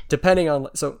depending on,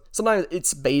 so sometimes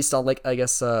it's based on like, I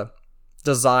guess,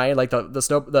 design, like the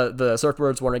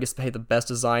surfboards one, I guess, to pay the best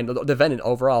design, the event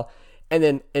overall. And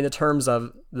then in the terms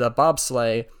of the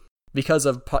bobsleigh, because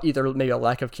of either maybe a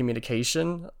lack of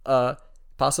communication,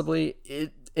 possibly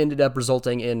it ended up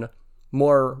resulting in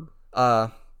more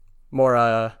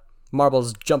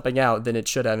marbles jumping out than it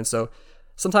should have. And so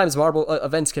sometimes marble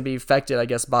events can be affected, I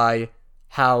guess, by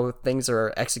how things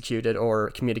are executed or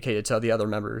communicated to the other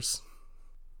members.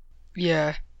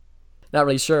 Yeah. Not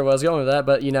really sure where I was going with that,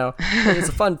 but you know, it's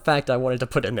a fun fact I wanted to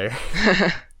put in there.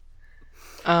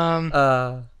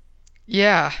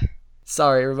 Yeah.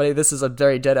 Sorry, everybody. This is a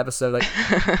very dead episode. Like,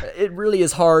 it really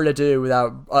is hard to do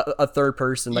without a third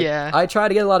person. Like, Yeah. I tried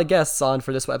to get a lot of guests on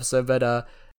for this episode, but a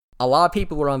lot of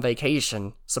people were on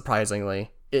vacation.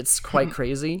 Surprisingly, it's quite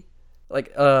crazy.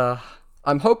 Like,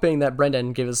 I'm hoping that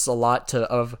Brendan gives us a lot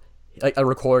of like a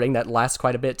recording that lasts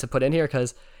quite a bit to put in here,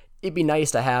 because it'd be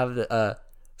nice to have a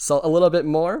little bit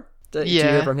more to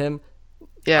hear from him.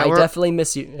 Yeah, I definitely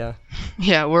miss you. Yeah.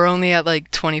 Yeah, we're only at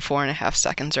like 24 and a half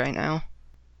seconds right now.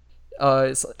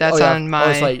 That's on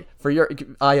my- it's like for your.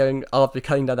 I'll be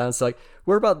cutting that down. So like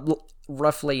we're about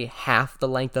roughly half the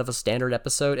length of a standard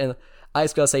episode, and I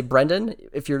just gotta say, Brendan,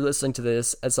 if you're listening to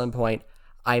this at some point,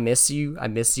 I miss you. I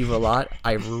miss you a lot.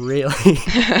 I really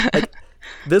like,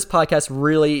 this podcast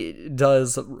really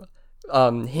does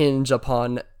hinge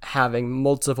upon having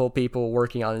multiple people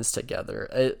working on this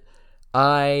together.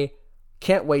 I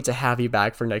can't wait to have you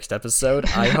back for next episode.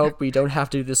 I hope we don't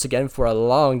have to do this again for a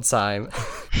long time.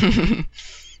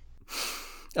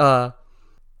 Oh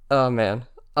man.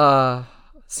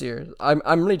 Serious. I'm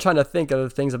really trying to think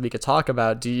of things that we could talk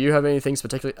about. Do you have anything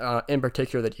in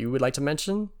particular that you would like to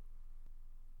mention?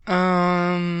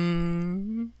 I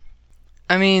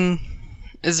mean,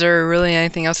 is there really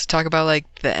anything else to talk about, like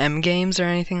the M games or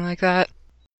anything like that?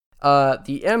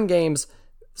 The M games,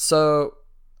 so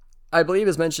I believe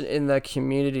is mentioned in the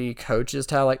community coaches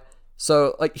tab. Like,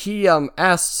 so like he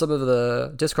asked some of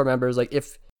the Discord members like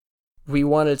if we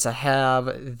wanted to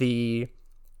have the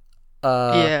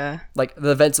like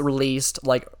the events released,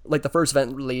 like the first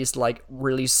event released like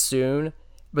really soon,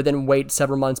 but then wait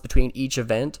several months between each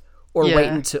event, or wait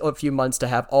until a few months to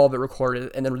have all of it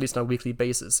recorded and then released on a weekly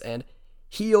basis. And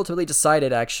he ultimately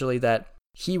decided actually that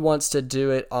he wants to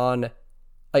do it on,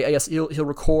 I guess he'll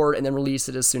record and then release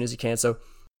it as soon as he can. So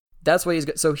that's what he's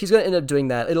going to end up doing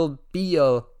that. It'll be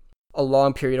a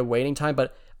long period of waiting time,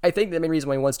 but I think the main reason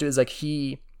why he wants to do it is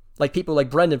like people like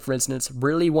Brendan, for instance,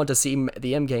 really want to see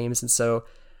the M games, and so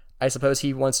I suppose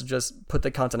he wants to just put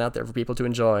the content out there for people to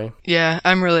enjoy. Yeah,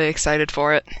 I'm really excited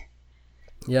for it.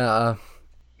 Yeah.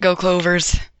 Go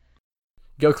Clovers.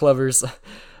 Go Clovers.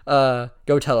 Go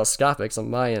Telescopics on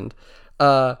my end.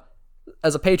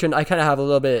 As a patron, I kind of have a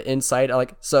little bit of insight.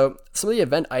 So some of the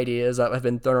event ideas that have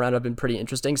been thrown around have been pretty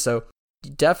interesting. So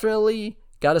definitely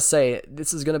gotta say,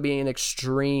 this is gonna be an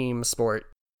extreme sport,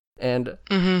 and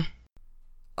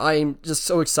I'm just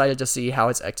so excited to see how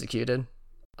it's executed.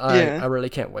 I really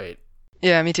can't wait.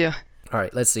 Yeah, me too. All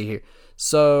right, let's see here.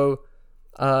 So,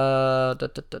 I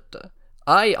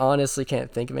honestly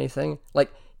can't think of anything.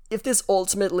 Like, if this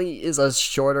ultimately is a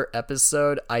shorter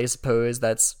episode, I suppose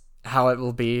that's how it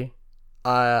will be.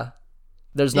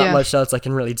 There's not much else I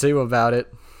can really do about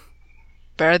it.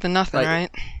 Better than nothing, like,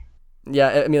 right?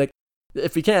 Yeah, I mean, like,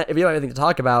 if you don't have anything to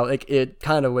talk about, like, it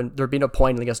kind of there'd be no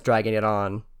point in, I guess, dragging it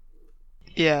on.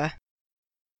 Yeah.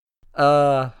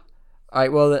 Alright,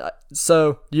 well,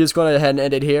 so, you just going to go ahead and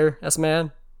end it here,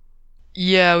 S-Man?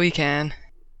 Yeah, we can.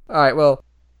 Alright, well,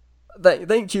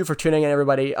 thank you for tuning in,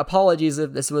 everybody. Apologies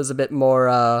if this was a bit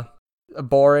more,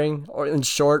 boring or in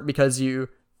short because of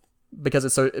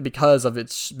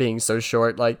it being so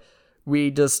short. Like,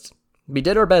 we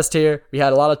did our best here. We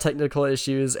had a lot of technical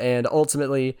issues, and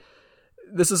ultimately,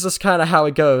 this is just kind of how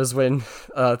it goes when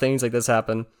things like this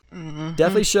happen.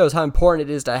 Definitely shows how important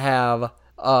it is to have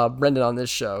Brendan on this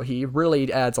show. He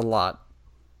really adds a lot.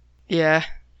 Yeah.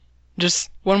 Just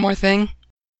one more thing.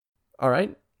 All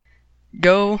right.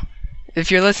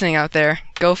 If you're listening out there,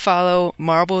 go follow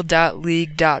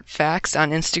marble.league.facts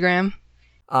on Instagram.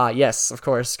 Yes, of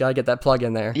course. Gotta get that plug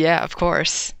in there. Yeah, of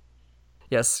course.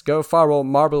 Yes, go follow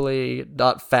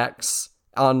marbly.facts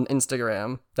on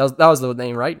Instagram. That was the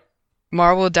name, right?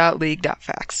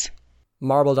 Marble.league.facts.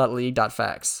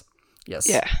 Marble.league.facts. Yes.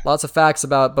 Yeah. Lots of facts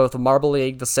about both the Marble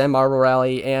League, the Sam Marble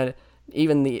Rally, and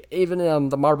even the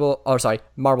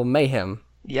Marble Mayhem.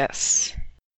 Yes.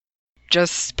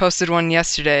 Just posted one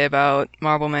yesterday about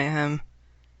Marble Mayhem.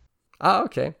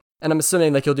 Okay. And I'm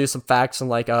assuming like you'll do some facts on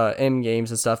like M games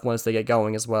and stuff once they get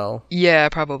going as well. Yeah,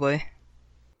 probably.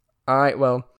 Alright,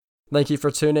 well, thank you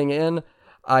for tuning in.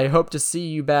 I hope to see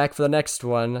you back for the next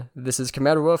one. This is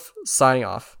Commander Wolf, signing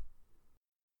off.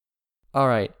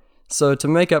 Alright, so to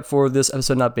make up for this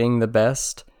episode not being the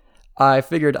best, I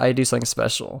figured I'd do something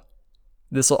special.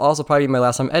 This will also probably be my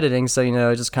last time editing, so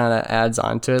it just kind of adds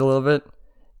on to it a little bit.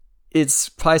 It's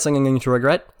probably something I'm going to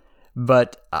regret,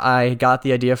 but I got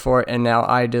the idea for it, and now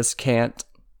I just can't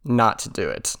not to do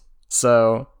it.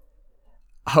 So,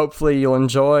 hopefully you'll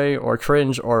enjoy, or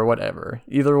cringe, or whatever.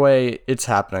 Either way, it's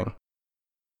happening.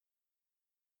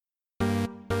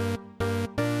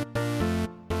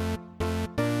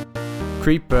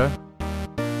 Creeper.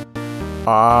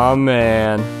 Aw,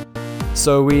 man.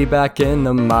 So we back in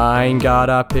the mine, got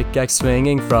our pickaxe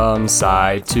swinging from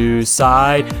side to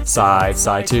side,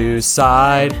 side to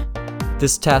side.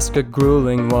 This task a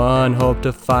grueling one, hope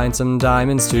to find some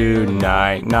diamonds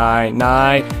tonight,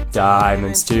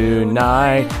 diamonds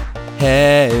tonight.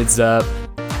 Heads up,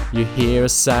 you hear a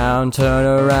sound, turn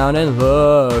around and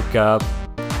look up.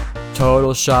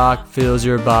 Total shock fills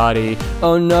your body.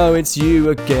 Oh no, it's you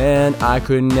again. I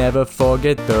could never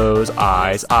forget those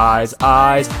eyes.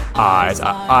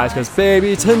 Cause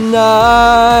baby,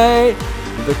 tonight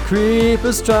the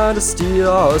creeper's trying to steal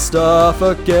our stuff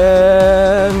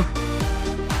again.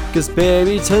 Cause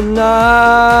baby,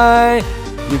 tonight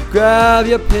you grab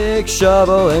your pick,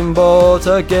 shovel, and bolt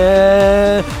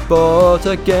again,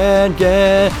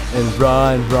 and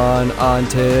run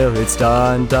until it's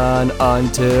done,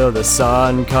 until the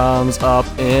sun comes up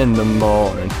in the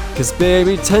morning. Cause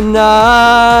baby,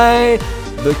 tonight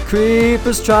the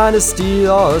creeper's trying to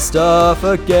steal all the stuff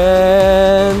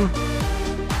again.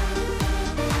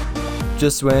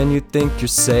 Just when you think you're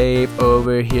safe,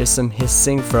 overhear some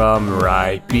hissing from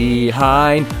right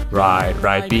behind,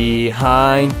 right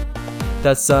behind.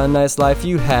 That's a nice life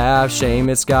you have, shame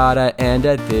it's gotta end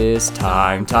at this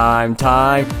time.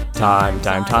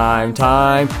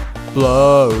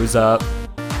 Blows up,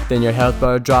 then your health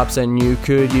bar drops and you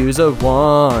could use a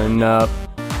 1-up.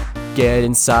 get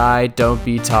inside, don't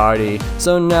be tardy.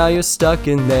 So now you're stuck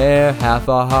in there, half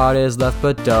a heart is left,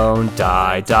 but don't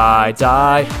die, die,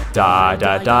 die, die,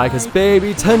 die, die. Cause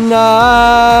baby,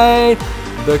 tonight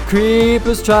the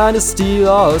creeper's trying to steal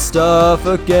our stuff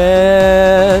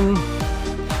again.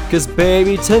 Cause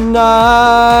baby,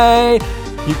 tonight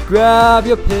you grab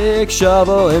your pick,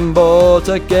 shovel, and bolt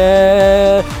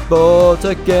again,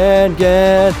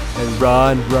 again. And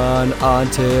run, run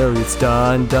until it's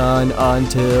done, done,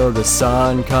 until the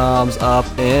sun comes up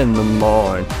in the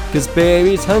morn. Cause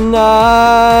baby,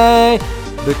 tonight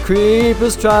the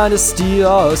creeper's trying to steal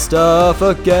our stuff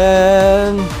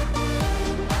again.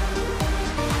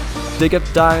 Dig up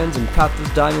diamonds and craft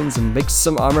those diamonds and make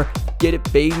some armor. Get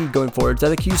it, baby, going forward to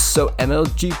the Q, so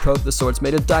MLG Pro, the sword's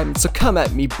made of diamonds, so come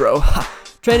at me, bro. Ha.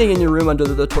 Training in your room under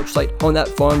the torchlight, hone that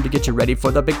form to get you ready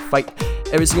for the big fight.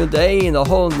 Every single day and the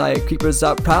whole night, creepers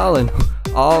out prowling.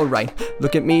 Alright,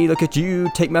 look at me, look at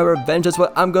you, take my revenge, that's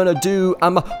what I'm gonna do.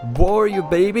 I'm a warrior,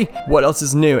 baby. What else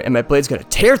is new? And my blade's gonna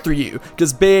tear through you.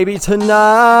 Cause baby,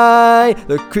 tonight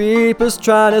the creeper's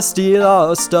trying to steal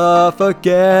our stuff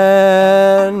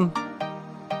again.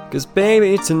 Cause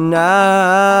baby,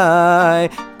 tonight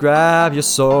grab your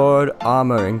sword,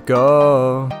 armor, and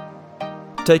go.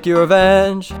 Take your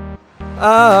revenge,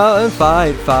 and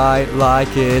fight, fight like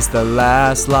it's the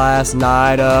last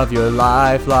night of your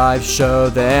life, show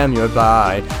them your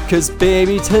bite. Cause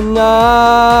baby,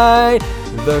 tonight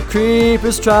the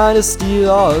creeper's trying to steal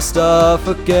our stuff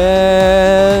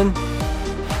again.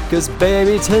 Cause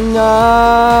baby,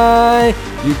 tonight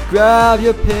you grab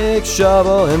your pick,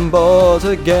 shovel, and bolt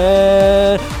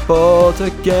again,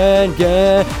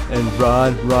 again. And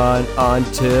run, run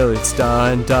until it's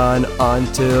done, done,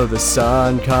 until the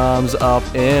sun comes up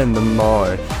in the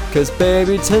morn. Cause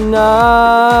baby,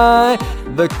 tonight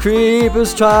the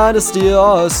creeper's trying to steal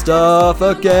our stuff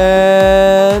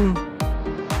again.